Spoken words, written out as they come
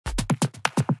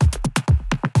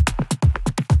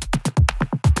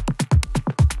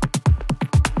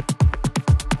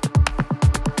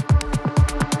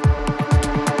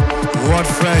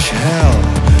hell.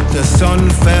 The sun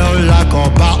fell like a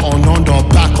baton on the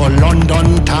back of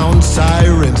London town,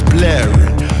 sirens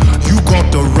blaring. You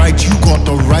got the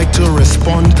right to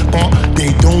respond, but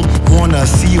they don't wanna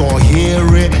see or hear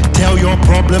it. Tell your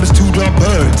problems to the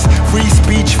birds. Free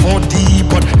speech for thee,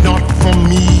 but not for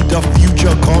me. The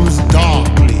future comes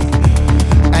darkly.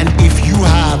 And if you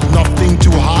have nothing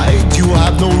to hide, you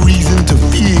have no reason to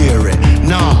fear it.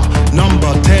 Nah,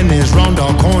 number 10 is round the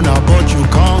corner, but you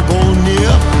can't go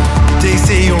near. They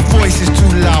say your voice is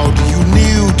too loud, you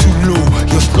kneel too low,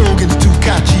 your slogan's too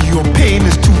catchy, your pain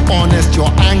is too honest, your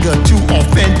anger too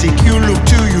authentic, you look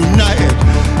too united.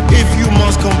 If you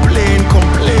must complain,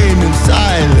 complain in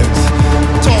silence.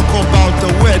 Talk about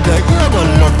the weather, yeah, but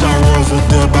look, that wasn't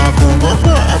there by food, but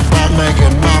what about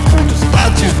making my food? The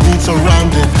statues need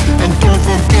surrounded, and don't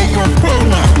forget your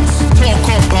pronouns. Talk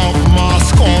about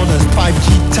mask on as 5G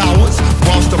towers,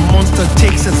 whilst the monster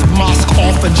takes its mask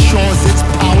off and shows its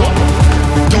power.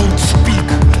 Don't speak,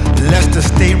 lest the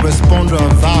state respond to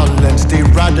violence. They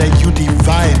rather you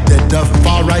divide that the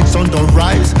far right's on the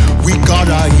rise. We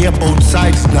gotta hear both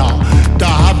sides now. The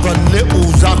have a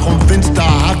littles are convinced the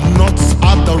have nots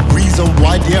are the reason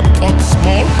why their pot's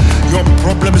small. Your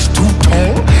problem is too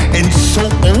tall and so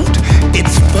old.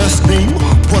 Its first name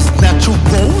was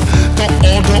natural. The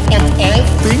order of all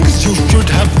things. You should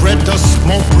have read the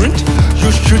small print. You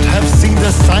should have seen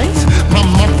the signs. My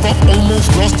mother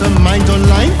almost lost her mind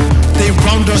online. They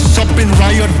round us up in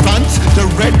riot vans. The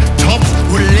red tops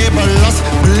will label us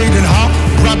bleeding heart.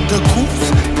 Grab the coops,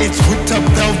 it's with a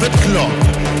velvet glove.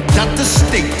 That the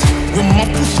state will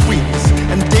muffle screams,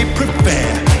 and they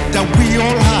prepare that we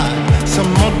all had some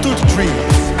muddled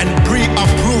dreams and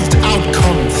pre-approved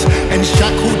outcomes, and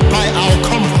shackled by our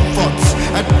comforts,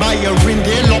 admiring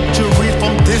their luxury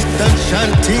from distant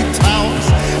shanty towns.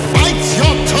 Bite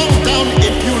your tongue down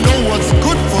if you know what's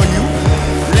good for you.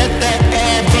 Let the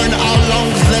air burn our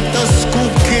lungs, let the school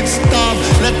kids starve,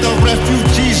 let the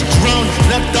refugees drown,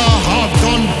 let the hard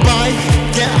done by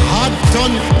get hard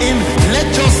done in. Let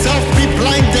yourself be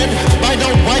blinded by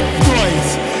the white noise.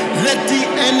 Let the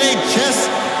NHS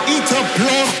eat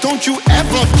applause. Don't you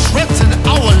ever threaten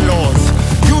our laws.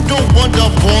 You don't want the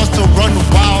boss to run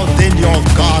wild in your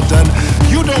garden.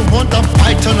 You don't want the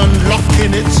python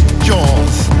unlocking its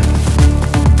jaws.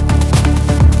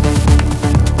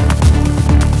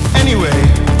 Anyway,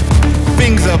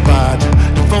 things are bad,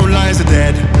 the phone lines are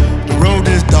dead, the road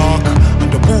is dark,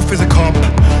 and the booth is a cop.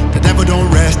 The devil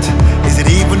don't rest. Is it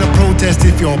even a protest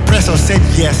if your oppressor said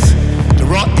yes? The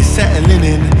rot is settling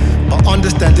in, but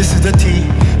understand this is the tea.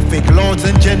 Fake lords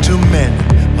and gentlemen,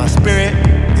 my spirit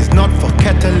is not for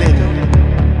kettling.